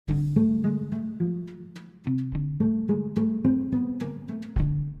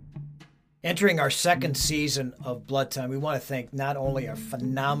Entering our second season of Blood Time, we want to thank not only our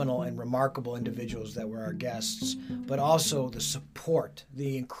phenomenal and remarkable individuals that were our guests, but also the support,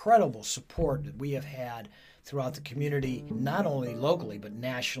 the incredible support that we have had throughout the community, not only locally, but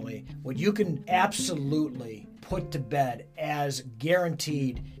nationally. What you can absolutely put to bed as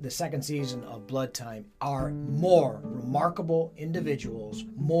guaranteed the second season of Blood Time are more remarkable individuals,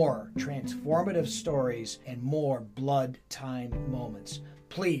 more transformative stories, and more Blood Time moments.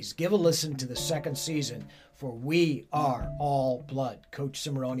 Please give a listen to the second season, for we are all blood. Coach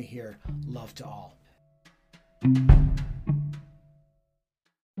Cimoroni here. Love to all. I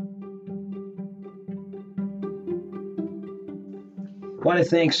want to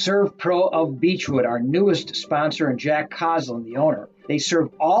thank Serve Pro of Beechwood, our newest sponsor, and Jack Coslin, the owner. They serve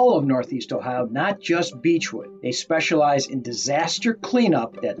all of Northeast Ohio, not just Beechwood. They specialize in disaster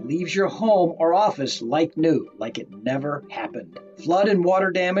cleanup that leaves your home or office like new, like it never happened. Flood and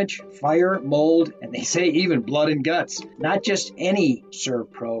water damage, fire, mold, and they say even blood and guts. Not just any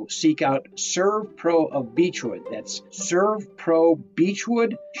Serve Pro. Seek out Serve Pro of Beechwood. That's Serve Pro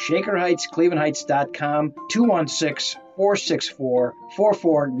Beechwood, Shaker Heights, ClevelandHeights.com,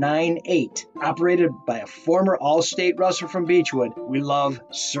 216-464-4498. Operated by a former All-State wrestler from Beechwood, we love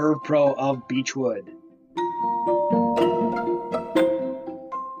Serve Pro of Beechwood.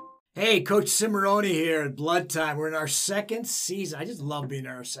 Hey, Coach Cimoroni here at Blood Time. We're in our second season. I just love being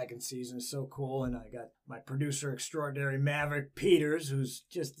in our second season. It's so cool. And I got my producer extraordinary, Maverick Peters, who's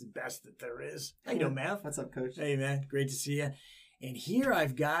just the best that there is. How you doing, Mav? What's up, Coach? Hey, man. Great to see you. And here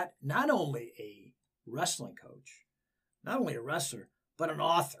I've got not only a wrestling coach, not only a wrestler, but an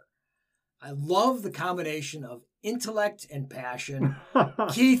author. I love the combination of intellect and passion.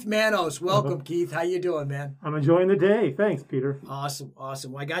 Keith Manos, welcome, Keith. How you doing, man? I'm enjoying the day. Thanks, Peter. Awesome.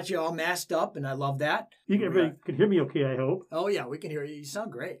 Well, I got you all masked up, and I love that. Everybody can hear me okay, I hope. Oh, yeah, we can hear you. You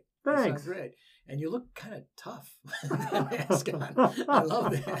sound great. Thanks. You sound great. And you look kind of tough with that mask on. I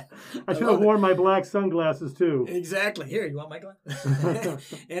love that. I should have worn my black sunglasses, too. Exactly. Here, you want my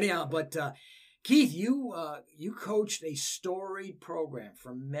glasses? Anyhow, but... Keith, you coached a storied program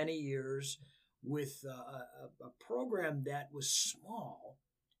for many years with a program that was small,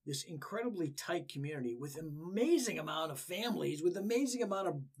 this incredibly tight community with amazing amount of families, with amazing amount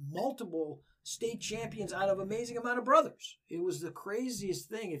of multiple state champions out of amazing amount of brothers. It was the craziest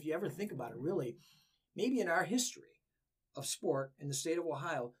thing, if you ever think about it, really, maybe in our history of sport in the state of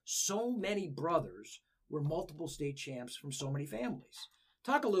Ohio, so many brothers were multiple state champs from so many families.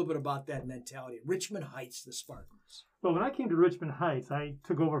 Talk a little bit about that mentality. Richmond Heights, the Spartans. Well, when I came to Richmond Heights, I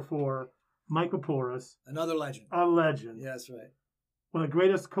took over for Mike Paporis. Another legend. A legend. Yeah, that's right. One of the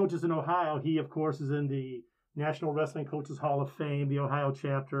greatest coaches in Ohio. He, of course, is in the National Wrestling Coaches Hall of Fame, the Ohio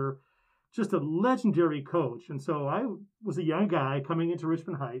chapter. Just a legendary coach. And so I was a young guy coming into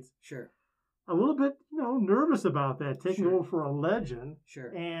Richmond Heights. Sure. A little bit, nervous about that, taking Sure. over for a legend.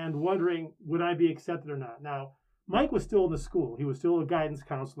 Sure. And wondering, would I be accepted or not? Now, Mike was still in the school. He was still a guidance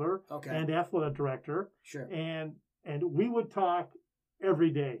counselor and athletic director. Sure. And we would talk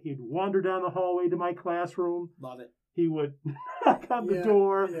every day. He'd wander down the hallway to my classroom. Love it. He would knock on the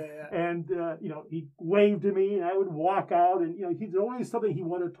door, and he'd wave to me, and I would walk out. And he's always something he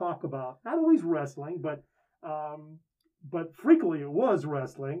wanted to talk about. Not always wrestling, but frequently it was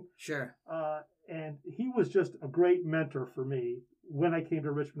wrestling. Sure. And he was just a great mentor for me when I came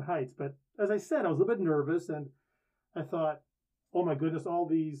to Richmond Heights. But as I said, I was a bit nervous, and I thought, oh my goodness, all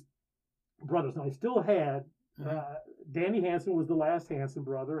these brothers. Now I still had Danny Hansen was the last Hansen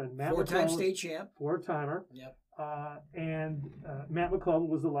brother, and Matt four-time McClellan, state champ, four-timer. Yep. And Matt McClellan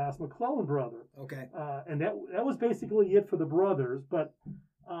was the last McClellan brother. Okay. And that was basically it for the brothers. But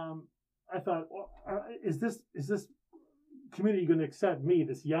I thought, is this community going to accept me,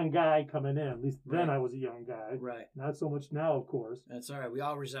 this young guy coming in? At least then I was a young guy. Right. Not so much now, of course. That's all right. We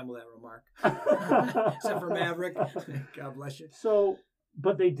all resemble that remark. Except for Maverick. God bless you. So,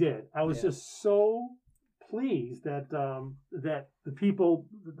 but they did. I was just so pleased that that the people,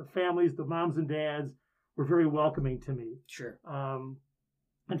 the families, the moms and dads were very welcoming to me. Sure.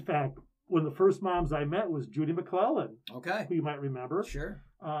 In fact, one of the first moms I met was Judy McClellan. Okay. Who you might remember. Sure.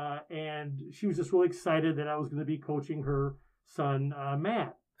 And she was just really excited that I was going to be coaching her son,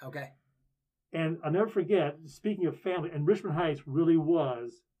 Matt. Okay. And I'll never forget, speaking of family, and Richmond Heights really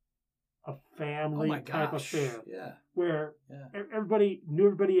was a family type affair. Yeah. Where everybody knew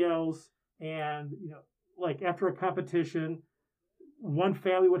everybody else. And, like after a competition, one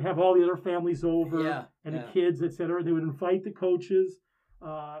family would have all the other families over and the kids, etc. They would invite the coaches.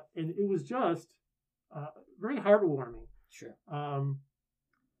 And it was just very heartwarming. Sure.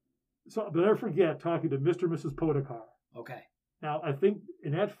 So, but I'll never forget talking to Mr. and Mrs. Podekar. Okay. Now, I think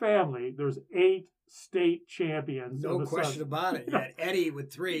in that family, there's 8 state champions. No question about it. You had Eddie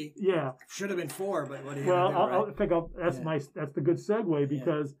with 3. Yeah. Should have been 4, but what do you Well, do, right? I think that's the good segue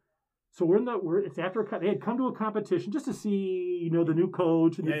because so it's after they had come to a competition just to see, the new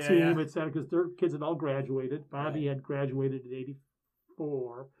coach and the team, et cetera, because their kids had all graduated. Bobby had graduated in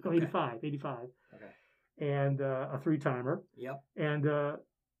 84, no, 85. Okay. And a 3-timer. Yep. And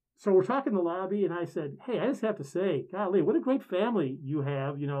so we're talking in the lobby, and I said, "Hey, I just have to say, golly, what a great family you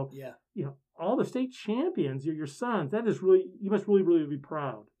have. All the state champions, your sons. That is really, you must really, really be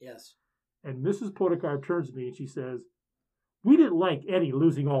proud." Yes. And Mrs. Podekar turns to me and she says, "We didn't like Eddie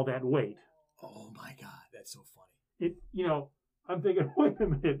losing all that weight." Oh my God, that's so funny. I'm thinking, wait a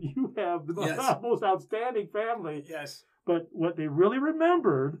minute, you have the most outstanding family. Yes. But what they really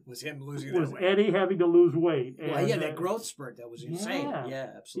remembered was him losing that weight. Eddie having to lose weight. Well, he had that growth spurt that was insane.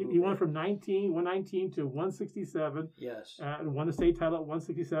 Yeah, absolutely. He went from 119 to 167. Yes. And won the state title at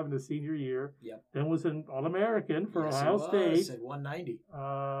 167 his senior year. Yep. Then was an All-American for yes, Ohio State. At 190.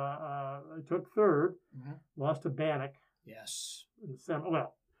 Took third. Mm-hmm. Lost to Bannock. Yes.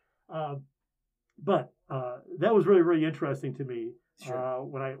 But that was really, really interesting to me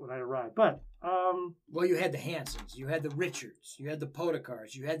when I arrived. But well, you had the Hansons, you had the Richards, you had the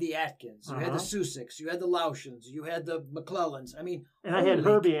Podekars, you had the Atkins, you had the Susiks, you had the Laushans, you had the McClellans. I mean, and I had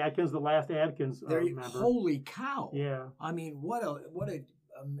Herbie Atkins, the last Atkins member. Holy cow! Yeah. I mean, what a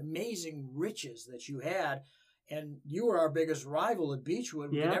amazing riches that you had, and you were our biggest rival at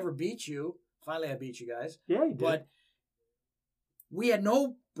Beechwood. We could never beat you. Finally, I beat you guys. Yeah, you did. But we had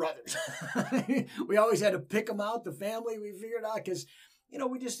no brothers. We always had to pick them out, the family. We figured out because,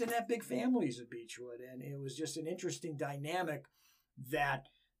 we just didn't have big families at Beechwood. And it was just an interesting dynamic that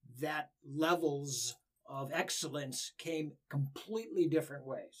levels of excellence came completely different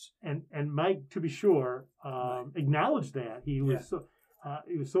ways. And Mike, to be sure, acknowledged that. He was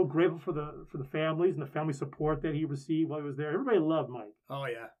so grateful for the families and the family support that he received while he was there. Everybody loved Mike. Oh,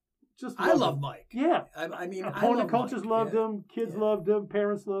 yeah. I love Mike. Yeah. I mean, opponent coaches loved him, kids loved him,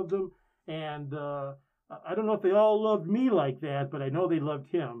 parents loved him, and I don't know if they all loved me like that, but I know they loved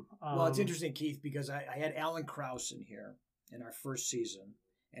him. Well, it's interesting, Keith, because I had Alan Krause in here in our first season,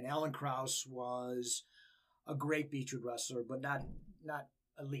 and Alan Krause was a great Beechwood wrestler, but not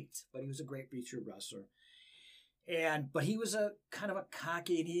elite, but he was a great Beechwood wrestler. But he was a kind of a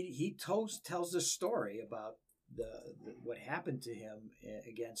cocky, and he tells this story about what happened to him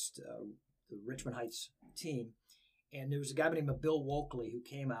against the Richmond Heights team. And there was a guy by the name of Bill Wokley who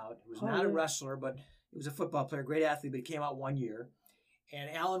came out, who was not a wrestler, but he was a football player, great athlete, but he came out one year. And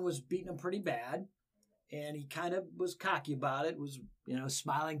Alan was beating him pretty bad. And he kind of was cocky about it, was,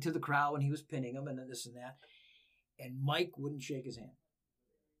 smiling to the crowd when he was pinning him and this and that. And Mike wouldn't shake his hand.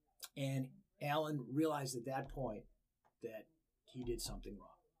 And Alan realized at that point that he did something wrong.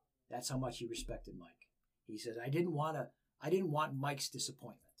 That's how much he respected Mike. He said, I didn't want Mike's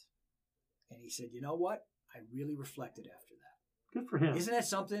disappointment. And he said, you know what? I really reflected after that. Good for him. Isn't that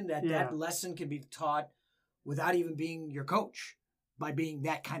something that lesson can be taught without even being your coach, by being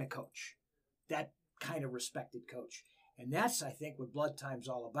that kind of coach, that kind of respected coach? And that's, I think, what Blood Time's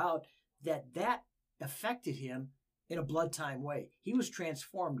all about, that affected him in a Blood Time way. He was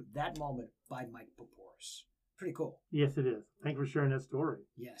transformed that moment by Mike Poporis. Pretty cool. Yes, it is. Thanks for sharing that story.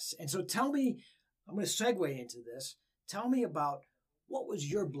 Yes. And so tell me, I'm going to segue into this. Tell me about what was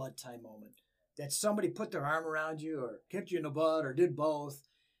your Blood Time moment that somebody put their arm around you or kicked you in the butt or did both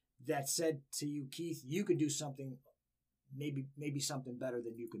that said to you, Keith, you could do something, maybe something better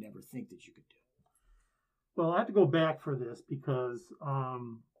than you could ever think that you could do. Well, I have to go back for this because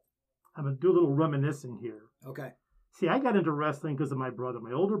I'm going to do a little reminiscing here. Okay. See, I got into wrestling because of my brother.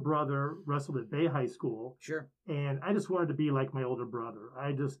 My older brother wrestled at Bay High School. Sure. And I just wanted to be like my older brother.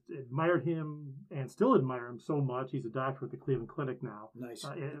 I just admired him and still admire him so much. He's a doctor at the Cleveland Clinic now. Nice.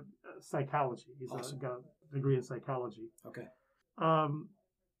 Psychology. He's awesome. got a degree in psychology. Okay.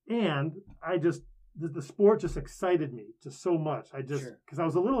 And I just, the sport just excited me just so much. Because I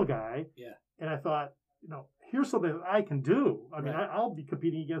was a little guy. Yeah. And I thought, here's something that I can do. I mean, I'll be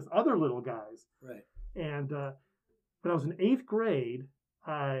competing against other little guys. Right. And when I was in 8th grade,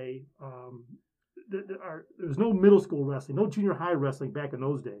 there was no middle school wrestling, no junior high wrestling back in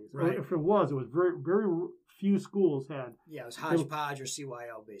those days. Right. If it was very, very few schools had. Yeah, it was hodgepodge or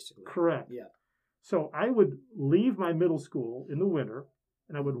CYO, basically. Correct. Yeah. So I would leave my middle school in the winter,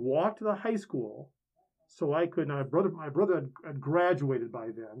 and I would walk to the high school so I could. Now, my brother had graduated by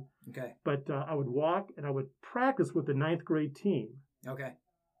then. Okay. But I would walk, and I would practice with the 9th grade team. Okay.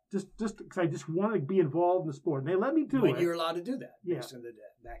 Just because I just wanted to be involved in the sport. And they let me do it. But you were allowed to do that Yeah.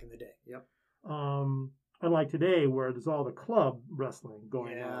 back in the day. Yep. Unlike like today where there's all the club wrestling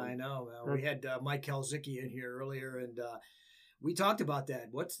going on. Yeah, I know. We had Mike Kalzicki in here earlier, and we talked about that.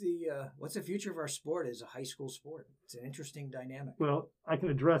 What's the future of our sport as a high school sport? It's an interesting dynamic. Well, I can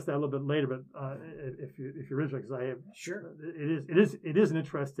address that a little bit later, but if you're interested, because I have sure, it is an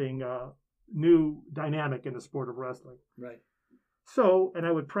interesting new dynamic in the sport of wrestling. Right. So, and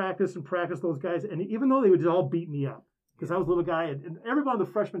I would practice those guys, and even though they would all beat me up, because I was a little guy, and everyone on the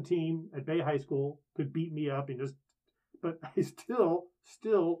freshman team at Bay High School could beat me up, but I still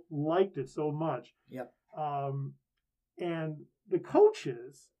liked it so much. Yep. And the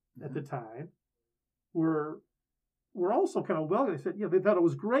coaches at the time were also kind of welcome. They said, they thought it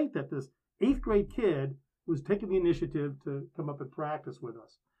was great that this 8th grade kid was taking the initiative to come up and practice with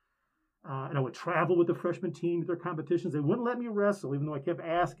us. And I would travel with the freshman team to their competitions. They wouldn't let me wrestle, even though I kept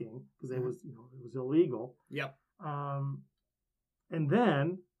asking because it was illegal. Yep. And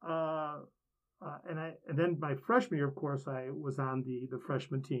then and then my freshman year, of course, I was on the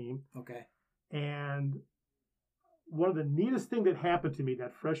freshman team. Okay. And one of the neatest thing that happened to me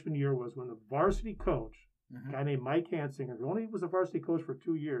that freshman year was when the varsity coach, a guy named Mike Hansinger, who only was a varsity coach for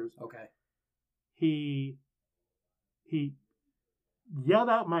 2 years. Okay. He yelled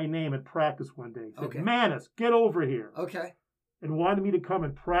out my name at practice one day. He said, Manis, get over here. Okay. And wanted me to come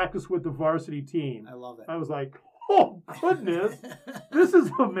and practice with the varsity team. I love it. I was like, oh goodness, this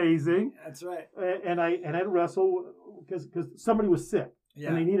is amazing. That's right. And I'd wrestle because somebody was sick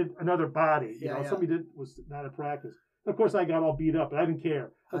and they needed another body. Somebody was not at practice. Of course, I got all beat up, but I didn't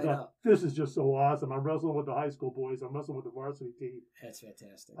care. I thought, this is just so awesome. I'm wrestling with the high school boys. I'm wrestling with the varsity team. That's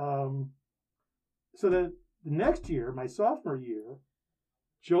fantastic. So the next year, my sophomore year,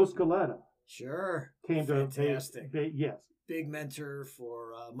 Joe Scaletta. Sure. Came fantastic. to yes. Big mentor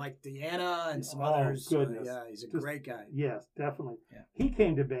for Mike Deanna and some others. Goodness. He's a great guy. Yes, definitely. Yeah. He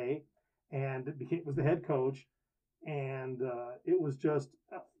came to Bay and was the head coach. And it was just,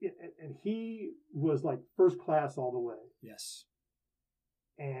 and he was like first class all the way. Yes.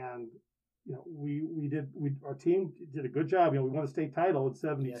 And our team did a good job. We won the state title in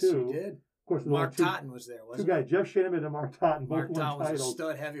 '72. Yes, we did. Of course, Mark Totten was there, wasn't he? Two guys, Jeff Shinneman and Mark Totten, both won titles. titles. Was a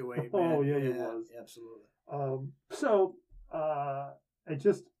stud heavyweight. Man. Oh yeah, he was. Absolutely.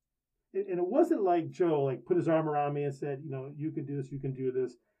 And it wasn't like Joe put his arm around me and said, you can do this, you can do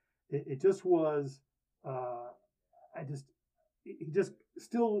this. It just was. He just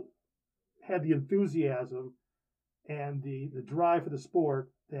still had the enthusiasm and the drive for the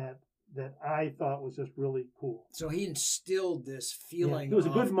sport that I thought was just really cool. So he instilled this feeling was a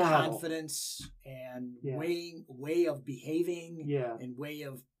good of model. Confidence and way of behaving and way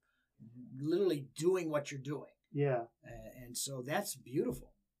of literally doing what you're doing. Yeah. And so that's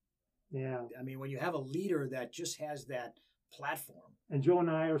beautiful. Yeah. I mean, when you have a leader that just has that platform. And Joe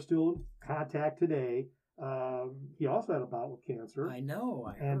and I are still in contact today. He also had a bout with cancer. I know.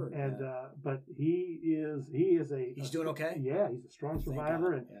 I heard. But he's doing okay. Yeah, he's a strong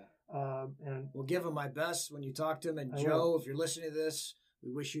survivor, and we'll give him my best when you talk to him. And Joe, if you're listening to this,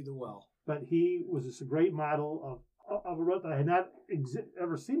 we wish you the well. But he was just a great model of a that I had not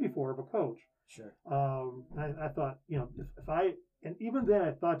ever seen before of a coach. Sure. I thought, and even then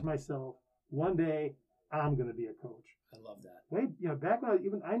I thought to myself, one day I'm going to be a coach. I love that. Back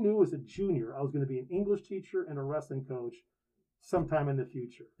when I knew as a junior, I was going to be an English teacher and a wrestling coach sometime in the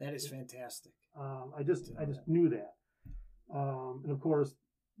future. That is fantastic. I just knew that. And of course,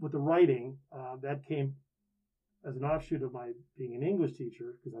 with the writing, that came as an offshoot of my being an English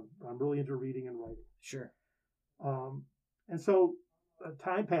teacher because I'm really into reading and writing. Sure. And so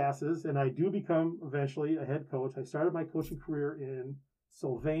time passes, and I do become eventually a head coach. I started my coaching career in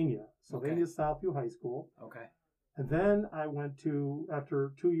Sylvania Southview High School. Okay. And then I went to,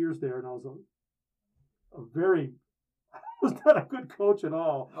 after 2 years there, and I was I was not a good coach at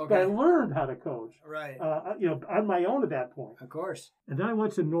all. Okay. But I learned how to coach. Right. On my own at that point. Of course. And then I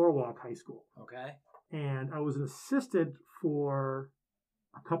went to Norwalk High School. Okay. And I was an assistant for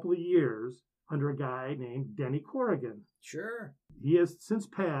a couple of years under a guy named Denny Corrigan. Sure. He has since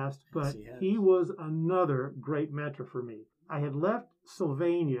passed, but he was another great mentor for me. I had left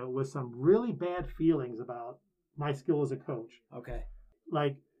Sylvania with some really bad feelings about my skill as a coach. Okay.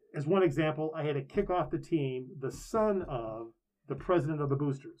 Like, as one example, I had to kick off the team the son of the president of the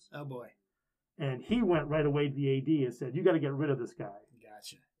Boosters. Oh, boy. And he went right away to the AD and said, you got to get rid of this guy.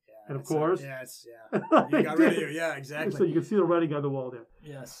 Gotcha. Yeah, and of course. You got rid of you. Yeah, exactly. So you can see the writing on the wall there.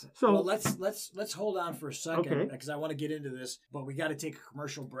 Yes. So well, let's hold on for a second because I want to get into this, but we got to take a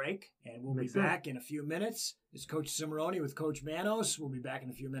commercial break and we'll be back in a few minutes. It's Coach Cimoroni with Coach Manos. We'll be back in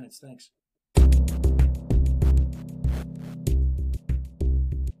a few minutes. Thanks.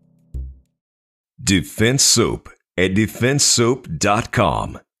 Defense Soap at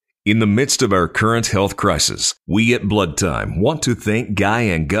defensesoap.com. In the midst of our current health crisis, we at Blood Time want to thank Guy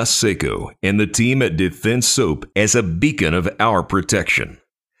and Gus Seiko and the team at Defense Soap as a beacon of our protection.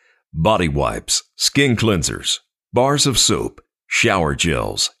 Body wipes, skin cleansers, bars of soap, shower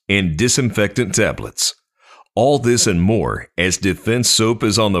gels, and disinfectant tablets. All this and more as Defense Soap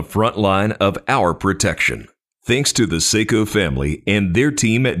is on the front line of our protection. Thanks to the Seiko family and their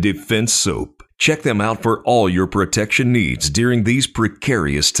team at Defense Soap. Check them out for all your protection needs during these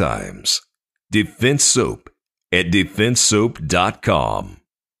precarious times. Defense Soap at defensesoap.com.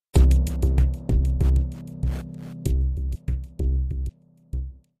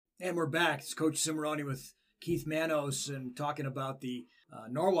 And we're back. It's Coach Cimoroni with Keith Manos and talking about the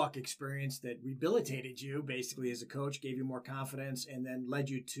Norwalk experience that rehabilitated you basically as a coach, gave you more confidence, and then led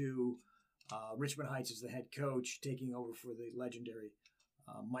you to Richmond Heights as the head coach, taking over for the legendary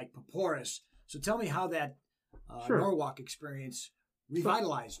Mike Paporis. So tell me how that Norwalk experience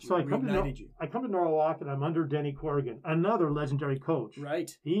revitalized you, reignited you. I come to Norwalk, and I'm under Denny Corrigan, another legendary coach. Right.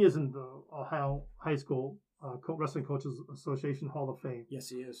 He is in the Ohio High School Wrestling Coaches Association Hall of Fame. Yes,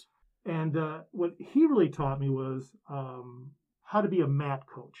 he is. And what he really taught me was how to be a mat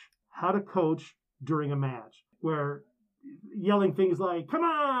coach, how to coach during a match, where yelling things like, come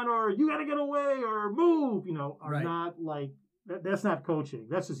on, or you got to get away, or move, are not like, that's not coaching.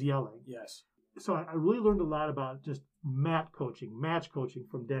 That's just yelling. Yes. So I really learned a lot about just mat coaching, match coaching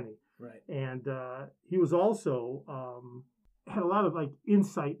from Denny. Right. And he was also had a lot of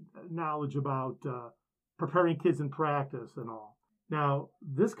insight knowledge about preparing kids in practice and all. Now,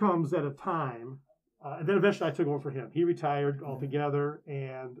 this comes at a time, and then eventually I took over for him. He retired altogether,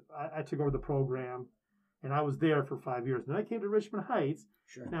 and I took over the program, and I was there for 5 years. Then I came to Richmond Heights.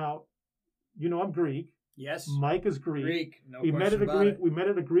 Sure. Now, I'm Greek. Yes. Mike is Greek. No question about it. We met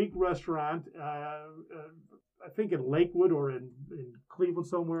at a Greek restaurant, I think in Lakewood or in Cleveland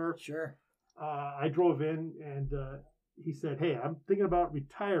somewhere. Sure. I drove in, and he said, hey, I'm thinking about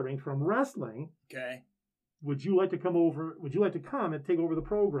retiring from wrestling. Okay. Would you like to come over? Would you like to come and take over the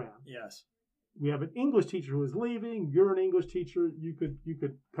program? Yes. We have an English teacher who is leaving. You're an English teacher. You could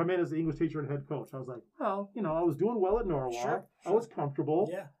come in as the English teacher and head coach. I was like, well, I was doing well at Norwalk. Sure. I was comfortable.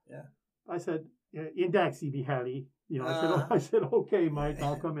 Yeah. I said, index Behati. I said, okay, Mike,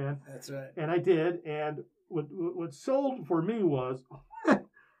 I'll come in. That's right. And I did. And what sold for me was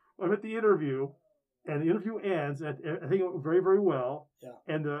I'm at the interview, and the interview ends, and I think it went very, very well. Yeah.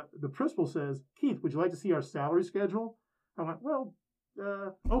 And the principal says, Keith, would you like to see our salary schedule? I went, well,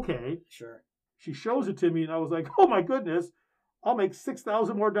 okay. Sure. She shows it to me, and I was like, oh, my goodness, I'll make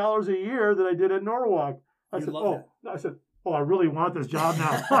 $6,000 more a year than I did at Norwalk. I said, I really want this job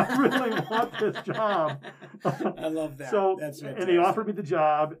now. I really want this job. I love that. So, that's fantastic. And they offered me the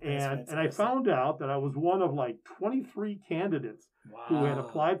job, and I found out that I was one of 23 candidates who had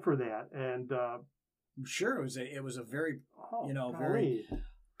applied for that. And I'm sure it was a very, golly. very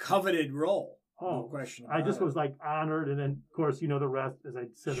coveted role. No question about I just it. was honored, and then of course the rest. As I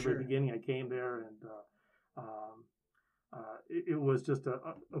said at the Sure. very beginning, I came there, and it was just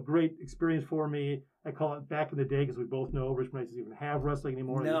a great experience for me. I call it back in the day because we both know Richmond doesn't even have wrestling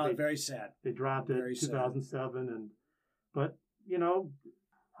anymore. No, very sad. They dropped it in 2007, but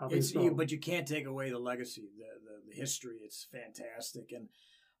how things go. But you can't take away the legacy, the history. It's fantastic, and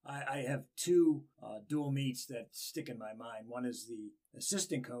I have two dual meets that stick in my mind. One is the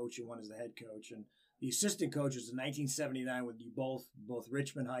assistant coach, and one is the head coach. And the assistant coach was in 1979 when you both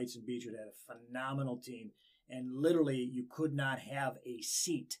Richmond Heights and Beechwood had a phenomenal team. And literally, you could not have a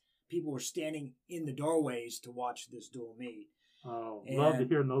seat. People were standing in the doorways to watch this dual meet. Oh, love to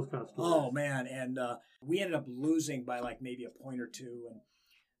hear those kind of stories. Oh, man. And we ended up losing by maybe a point or two. And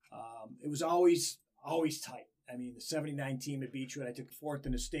it was always tight. I mean, the 79 team at Beechwood, I took fourth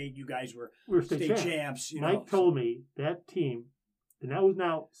in the state. You guys were state champs. Mike told me that team, and that was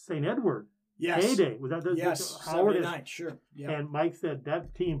now St. Edward. Yes. Heyday. Was that yes, Howard 79, sure. Yeah. And Mike said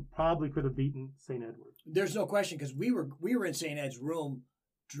that team probably could have beaten St. Edward. There's no question, because we were in St. Ed's room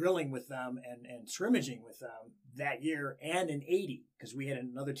drilling with them and scrimmaging with them that year, and in 80, because we had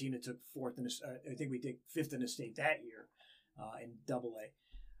another team that took fourth in I think we did fifth in the state that year in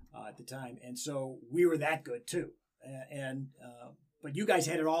AA at the time. And so we were that good too. But you guys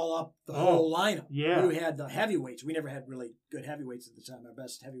had it all up, the whole lineup. Yeah. You had the heavyweights. We never had really good heavyweights at the time. Our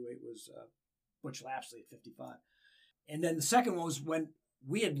best heavyweight was Butch Lapsley at 55. And then the second one was when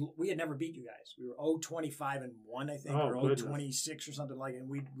we had never beat you guys. We were 0-25-1, I think, or 0-26 or something like that. And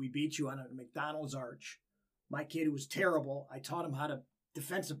we beat you on a McDonald's arch. My kid, who was terrible, I taught him how to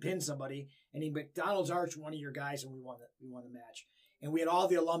defensive pin somebody, and he McDonald's arch one of your guys, and we won the match. And we had all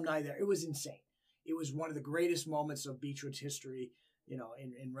the alumni there. It was insane. It was one of the greatest moments of Beechwood's history,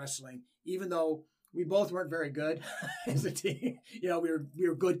 in wrestling. Even though we both weren't very good as a team, we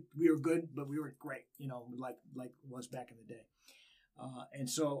were good, but we weren't great, like it was back in the day. And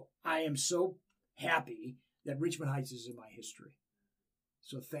so I am so happy that Richmond Heights is in my history.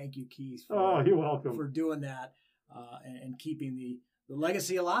 So thank you, Keith. You're welcome for doing that and keeping the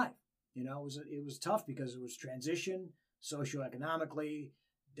legacy alive. It was tough because it was transition socioeconomically,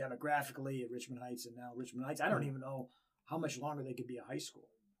 demographically at Richmond Heights, and now Richmond Heights. I don't even know how much longer they could be a high school.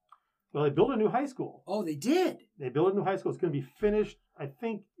 Well, they built a new high school. Oh, they did? They built a new high school. It's going to be finished, I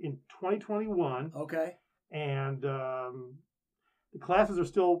think, in 2021. Okay. And the classes are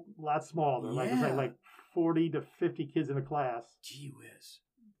still a lot smaller. Yeah. Like 40 to 50 kids in a class. Gee whiz.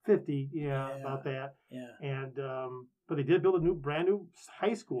 50, about that. Yeah. And but they did build a brand new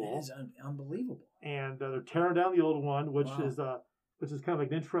high school. It is unbelievable. And they're tearing down the old one, which Wow. is kind of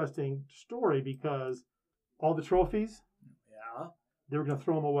like an interesting story because all the trophies, they were going to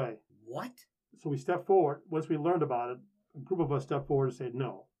throw them away. What? So we stepped forward. Once we learned about it, a group of us stepped forward and said,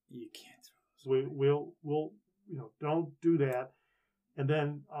 no. You can't throw So we'll don't do that. And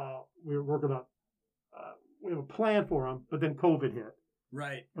then we're going to, we have a plan for them, but then COVID hit.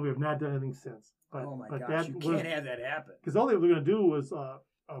 Right. And we have not done anything since. But, oh my but gosh, you can't have that happen. Because all they were going to do was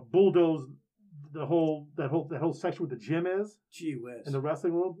bulldoze that whole section where the gym is. Gee whiz. And the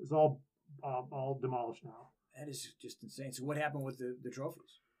wrestling room is all demolished now. That is just insane. So what happened with the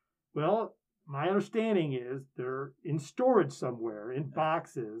trophies? Well, my understanding is they're in storage somewhere in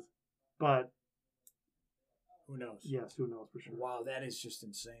boxes, but who knows? Yes, who knows for sure. Wow, that is just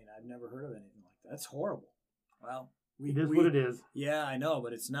insane. I've never heard of anything like that. That's horrible. Well, it is what it is. Yeah, I know,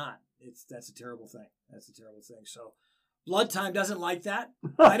 but it's not. That's a terrible thing. That's a terrible thing. So Blood Time doesn't like that.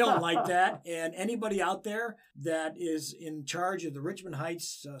 I don't like that. And anybody out there that is in charge of the Richmond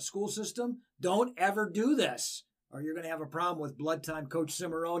Heights school system, don't ever do this, or you're going to have a problem with Blood Time Coach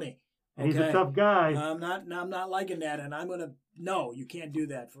Cimarroni. Okay? He's a tough guy. I'm not liking that, and I'm going to no, you can't do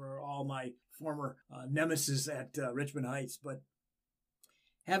that for all my former nemesis at Richmond Heights. But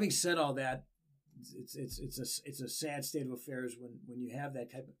having said all that, it's a sad state of affairs when you have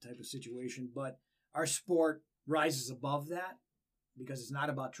that type of situation. But our sport rises above that because it's not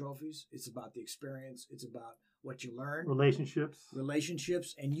about trophies. It's about the experience. It's about what you learn.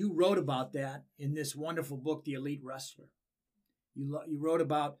 Relationships. And you wrote about that in this wonderful book, The Elite Wrestler. You wrote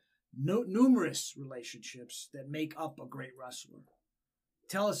about numerous relationships that make up a great wrestler.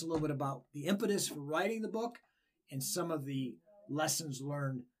 Tell us a little bit about the impetus for writing the book and some of the lessons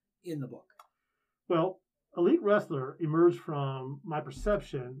learned in the book. Well, Elite Wrestler emerged from my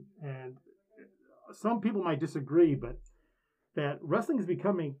perception, and some people might disagree, but that wrestling is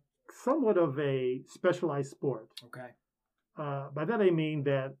becoming somewhat of a specialized sport. Okay. By that I mean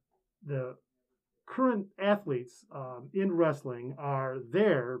that the current athletes in wrestling are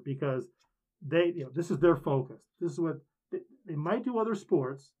there because this is their focus. This is what they might do other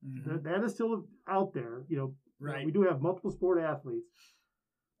sports. Mm-hmm. That is still out there. Right. We do have multiple sport athletes,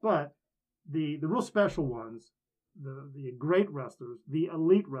 but the real special ones, the great wrestlers, the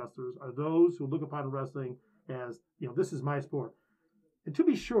elite wrestlers, are those who look upon wrestling as, this is my sport. And to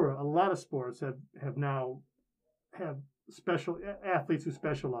be sure, a lot of sports have special athletes who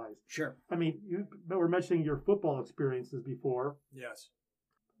specialize. Sure. I mean, you were mentioning your football experiences before. Yes.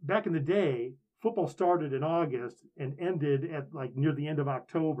 Back in the day, football started in August and ended at near the end of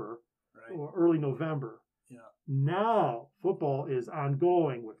October, right, or early November. Yeah. Now football is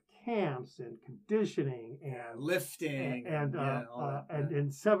ongoing with camps and conditioning and lifting and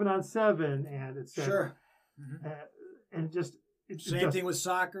 7-on-7 and etc. Sure. Mm-hmm. And just same thing with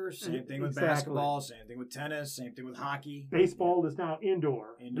soccer, same thing with basketball, same thing with tennis, same thing with hockey. Baseball is now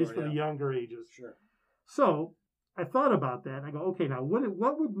indoor, at least for the younger ages. Sure. So I thought about that and I go, okay, now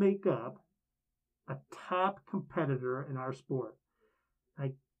what would make up a top competitor in our sport?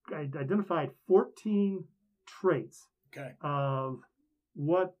 I identified 14 traits of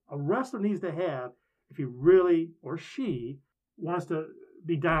what a wrestler needs to have if he really, or she, wants to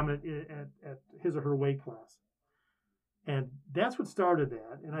be dominant at his or her weight class. And that's what started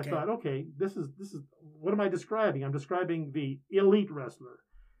that. And I thought, okay, this is what am I describing? I'm describing the elite wrestler.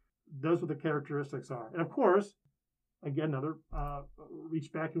 Those are what the characteristics are. And of course, again,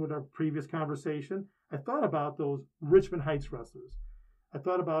 reach back into our previous conversation. I thought about those Richmond Heights wrestlers. I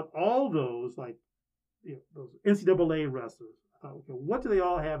thought about all those, those NCAA wrestlers. I thought, okay, what do they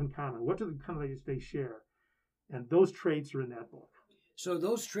all have in common? What do they share? And those traits are in that book. So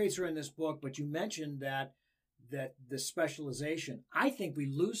those traits are in this book, but you mentioned that the specialization, I think we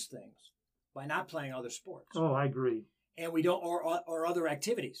lose things by not playing other sports. Oh, I agree. And we don't, or other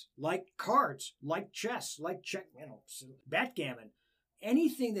activities like cards, like chess, like backgammon,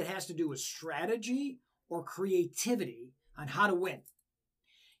 anything that has to do with strategy or creativity on how to win.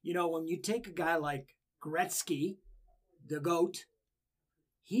 When you take a guy like Gretzky, the GOAT,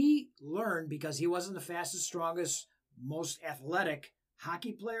 he learned because he wasn't the fastest, strongest, most athletic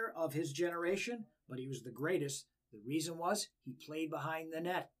hockey player of his generation, but he was the greatest. The reason was he played behind the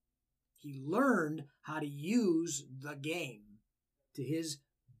net. He learned how to use the game to his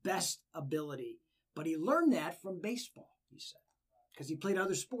best ability. But he learned that from baseball, he said, because he played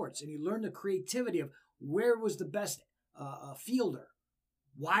other sports. And he learned the creativity of where was the best fielder.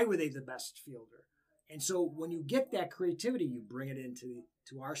 Why were they the best fielder? And so when you get that creativity, you bring it into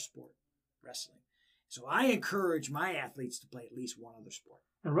our sport, wrestling. So I encourage my athletes to play at least one other sport.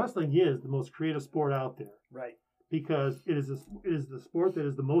 And wrestling is the most creative sport out there. Right. Because it is the sport that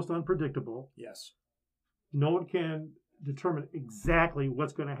is the most unpredictable. Yes. No one can determine exactly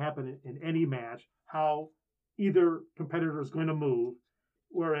what's going to happen in any match, how either competitor is going to move.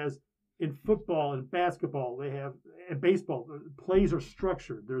 Whereas in football and basketball, and baseball, plays are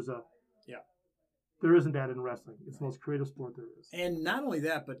structured. There isn't that in wrestling. It's the most creative sport there is. And not only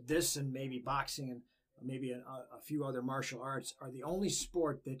that, but this and maybe boxing and maybe a few other martial arts are the only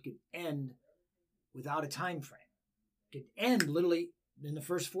sport that could end without a time frame. Could end literally in the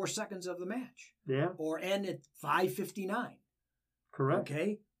first 4 seconds of the match. Yeah. Or end at 5:59. Correct.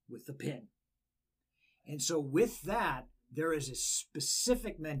 Okay? With the pin. And so with that, there is a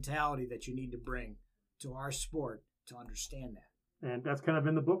specific mentality that you need to bring to our sport to understand that. And that's kind of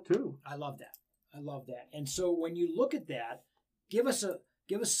in the book too. I love that. And so when you look at that, give us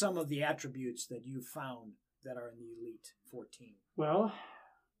some of the attributes that you found that are in the Elite 14. Well,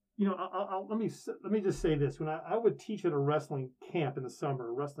 let me just say this. When I would teach at a wrestling camp in the summer,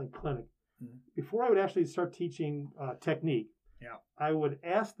 a wrestling clinic, before I would actually start teaching technique, I would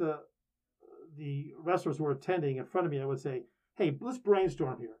ask the wrestlers who were attending in front of me, I would say, hey, let's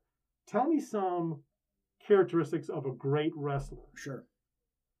brainstorm here. Tell me some characteristics of a great wrestler. Sure.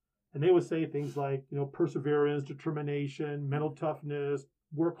 And they would say things like, perseverance, determination, mental toughness,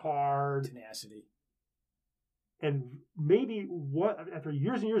 work hard. Tenacity. And maybe after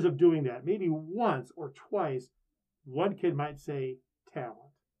years and years of doing that, maybe once or twice, one kid might say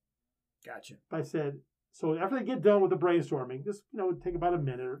talent. Gotcha. I said, so after they get done with the brainstorming, this would take about a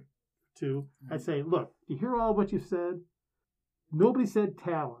minute or two. Mm-hmm. I'd say, look, do you hear all what you said? Nobody said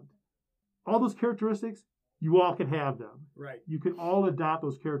talent. All those characteristics, you all can have them. Right. You can all adopt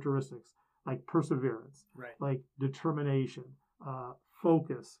those characteristics, like perseverance, right, like determination,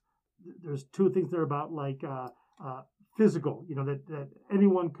 focus. There's two things there about like physical, that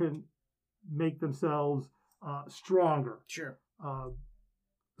anyone can make themselves stronger. Sure.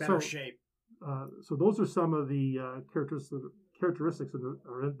 Better so, shape. So those are some of the characteristics that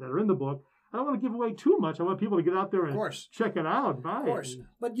are in the book. I don't want to give away too much. I want people to get out there and check it out and buy it. Of course.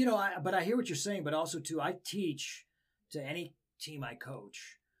 But, I hear what you're saying, but also, too, I teach to any team I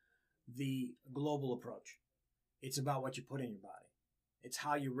coach the global approach. It's about what you put in your body. It's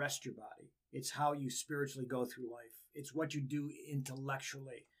how you rest your body. It's how you spiritually go through life. It's what you do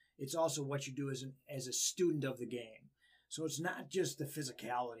intellectually. It's also what you do as a student of the game. So it's not just the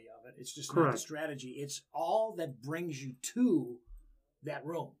physicality of it. It's just not the strategy. It's all that brings you to that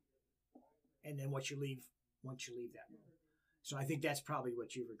room. And then what you leave once you leave that room. So I think that's probably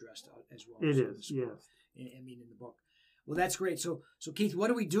what you've addressed as well. It is, yes. I mean, in the book. Well, that's great. So Keith,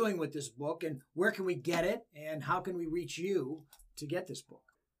 what are we doing with this book, and where can we get it, and how can we reach you to get this book?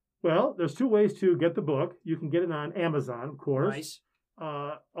 Well, there's two ways to get the book. You can get it on Amazon, of course. Nice.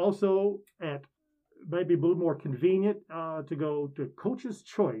 Also, it might be a little more convenient to go to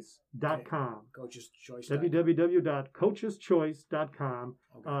coacheschoice.com. Coacheschoice. www.coacheschoice.com.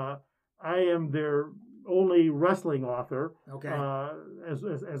 Okay. I am their only wrestling author as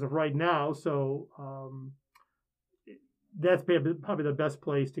of right now, so that's probably the best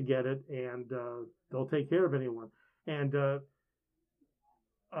place to get it, and they'll take care of anyone. And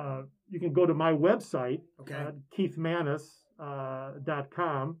you can go to my website,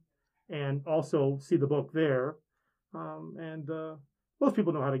 keithmanis.com, and also see the book there. And most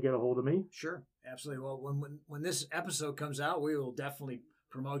people know how to get a hold of me. Sure, absolutely. Well, when this episode comes out, we will definitely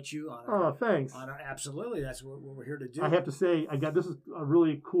promote you on thanks. Absolutely, that's what we're here to do. I have to say, this is a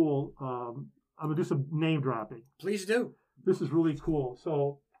really cool. I'm gonna do some name dropping. Please do. This is really cool.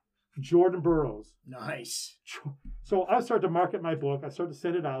 So, Jordan Burroughs. Nice. So I started to market my book. I started to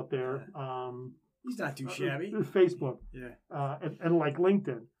send it out there. He's not too shabby. Facebook. Yeah. And like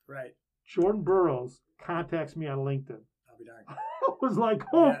LinkedIn. Right. Jordan Burroughs contacts me on LinkedIn. I'll be darned. I was like,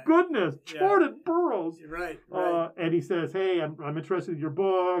 oh, goodness, Jordan Burroughs. Right. And he says, hey, I'm interested in your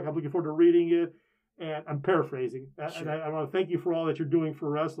book. I'm looking forward to reading it. And I'm paraphrasing. Sure. And I want to thank you for all that you're doing for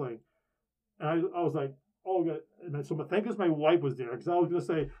wrestling. And I was like, oh, good. And so thank goodness my wife was there, because I was going to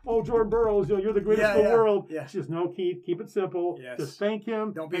say, oh, Jordan Burroughs, you're the greatest in the world. Yeah. She says, no, Keith, keep it simple. Yes. Just thank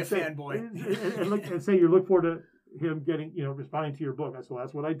him. Don't be a fanboy. and say you look forward to him getting, responding to your book. So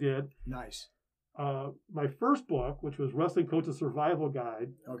that's what I did. Nice. My first book, which was Wrestling Coach's Survival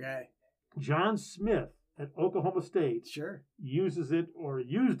Guide. Okay. John Smith at Oklahoma State used it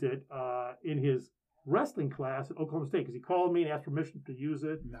in his wrestling class at Oklahoma State, because he called me and asked permission to use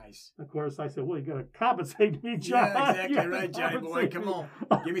it. Nice. Of course, I said, well, you got to compensate me, John. Yeah, exactly right, Johnny boy. Come on.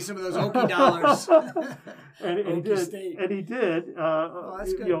 Give me some of those Okie dollars. and he did.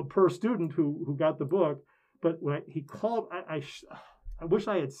 That's good. Per student who got the book. But when he called, I wish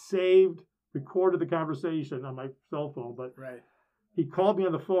I had recorded the conversation on my cell phone, but he called me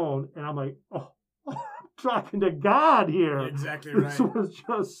on the phone, and I'm like, oh, I'm talking to God here. Exactly right. This was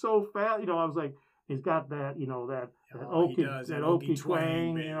just so fast. I was like, he's got that, that Okie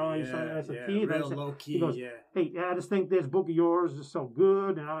twang, I said, Keith, real low key, he goes, hey, I just think this book of yours is so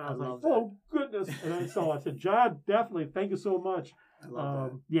good. And I was like, oh, goodness. And so I said, John, definitely, thank you so much. I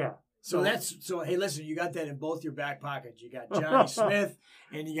love that. Yeah. So hey, listen, you got that in both your back pockets. You got Johnny Smith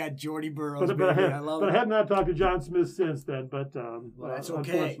and you got Jordy Burroughs. I love it. But I have not talked to John Smith since then. But well, that's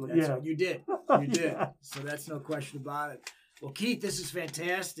okay. That's what you did. You did. So that's no question about it. Well, Keith, this is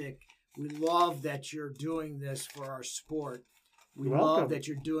fantastic. We love that you're doing this for our sport. We love that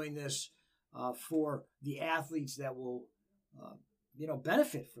you're doing this for the athletes that will,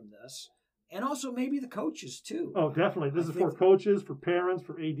 benefit from this. And also maybe the coaches, too. Oh, definitely. This is for coaches, for parents,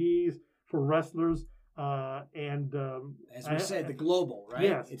 for ADs, for wrestlers. And as we said, the global, right?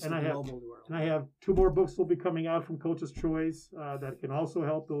 Yes. It's and the global world. And I have 2 more books will be coming out from Coach's Choice that can also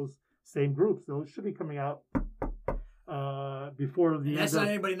help those same groups. Those should be coming out before the end. That's not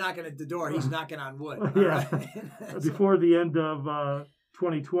anybody knocking at the door. He's knocking on wood. Yeah. Before the end of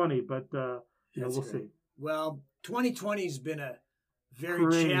 2020. But, we'll see. Well, 2020 has been a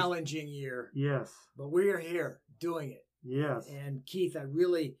very challenging year. Yes. But we are here doing it. Yes. And Keith, I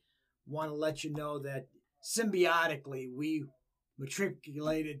really want to let you know that symbiotically we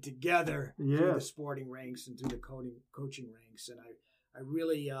matriculated together through the sporting ranks and through the coaching ranks. And I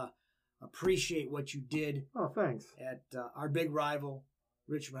really appreciate what you did. Oh, thanks. At our big rival,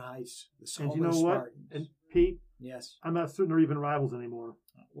 Richmond Heights, the and you know Spartans. What? And Pete? Yes. I'm not certain they're even rivals anymore.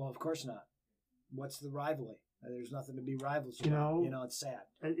 Well, of course not. What's the rivalry? There's nothing to be rivals about. It's sad.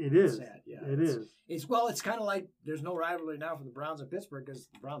 It is. It's sad. Yeah, it is. It's kind of like there's no rivalry now for the Browns of Pittsburgh because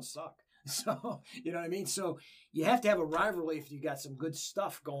the Browns suck. So, you know what I mean? So you have to have a rivalry if you got some good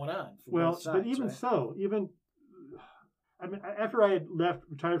stuff going on. Well, both sides, but even so, after I had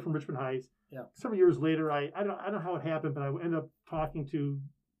retired from Richmond Heights, several years later, I don't know how it happened, but I ended up talking to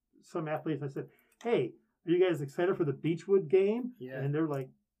some athletes. I said, hey, are you guys excited for the Beechwood game? Yeah. And they're like,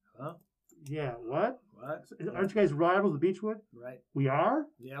 huh? Yeah, what? What? Aren't you guys rivals of Beechwood? Right. We are?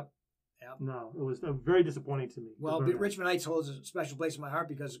 Yep. No, it was very disappointing to me. Well, Richmond Heights holds a special place in my heart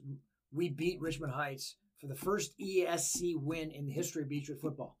because we beat Richmond Heights for the first ESC win in the history of Beechwood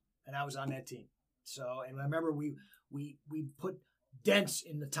football, and I was on that team. So, and I remember we put dents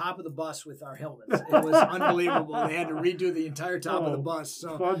in the top of the bus with our helmets. It was unbelievable. They had to redo the entire top of the bus.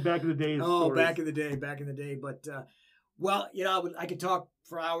 So fun back in the day. Back in the day. But well, I could talk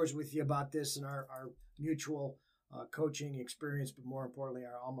for hours with you about this and our mutual coaching experience, but more importantly,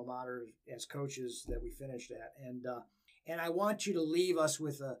 our alma mater as coaches that we finished at. And I want you to leave us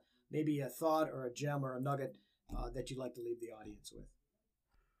with maybe a thought or a gem or a nugget that you'd like to leave the audience with.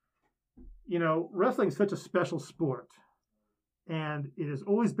 Wrestling is such a special sport, and it has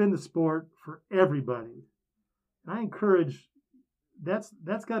always been the sport for everybody. And I encourage that's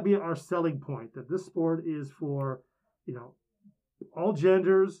got to be our selling point, that this sport is for all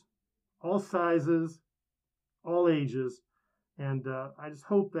genders, all sizes, all ages, and I just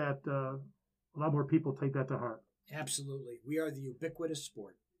hope that a lot more people take that to heart. Absolutely. We are the ubiquitous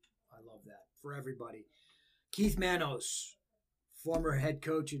sport. I love that. For everybody. Keith Manos, former head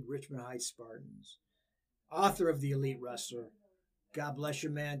coach at Richmond Heights Spartans, author of The Elite Wrestler. God bless you,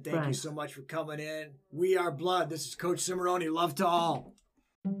 man. Thank you so much for coming in. We are Blood. This is Coach Cimoroni. Love to all.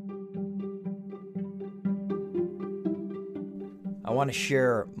 I want to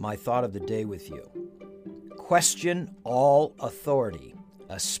share my thought of the day with you. Question all authority,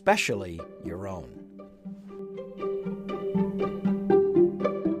 especially your own.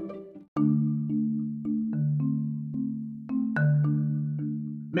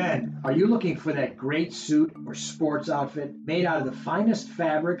 Men, are Are you looking for that great suit or sports outfit made out of the finest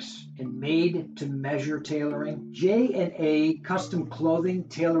fabrics and made to measure tailoring? J&A Custom Clothing,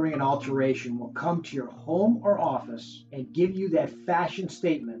 Tailoring, and Alteration will come to your home or office and give you that fashion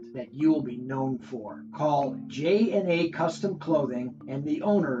statement that you will be known for. Call J&A Custom Clothing and the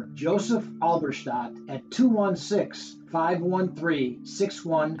owner, Joseph Alberstadt, at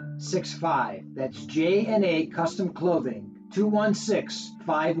 216-513-6165. That's J&A Custom Clothing,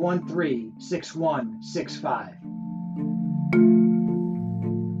 216-513-6165.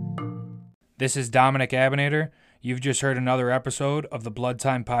 This is Dominic Abinator. You've just heard another episode of the Blood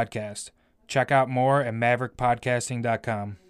Time Podcast. Check out more at maverickpodcasting.com.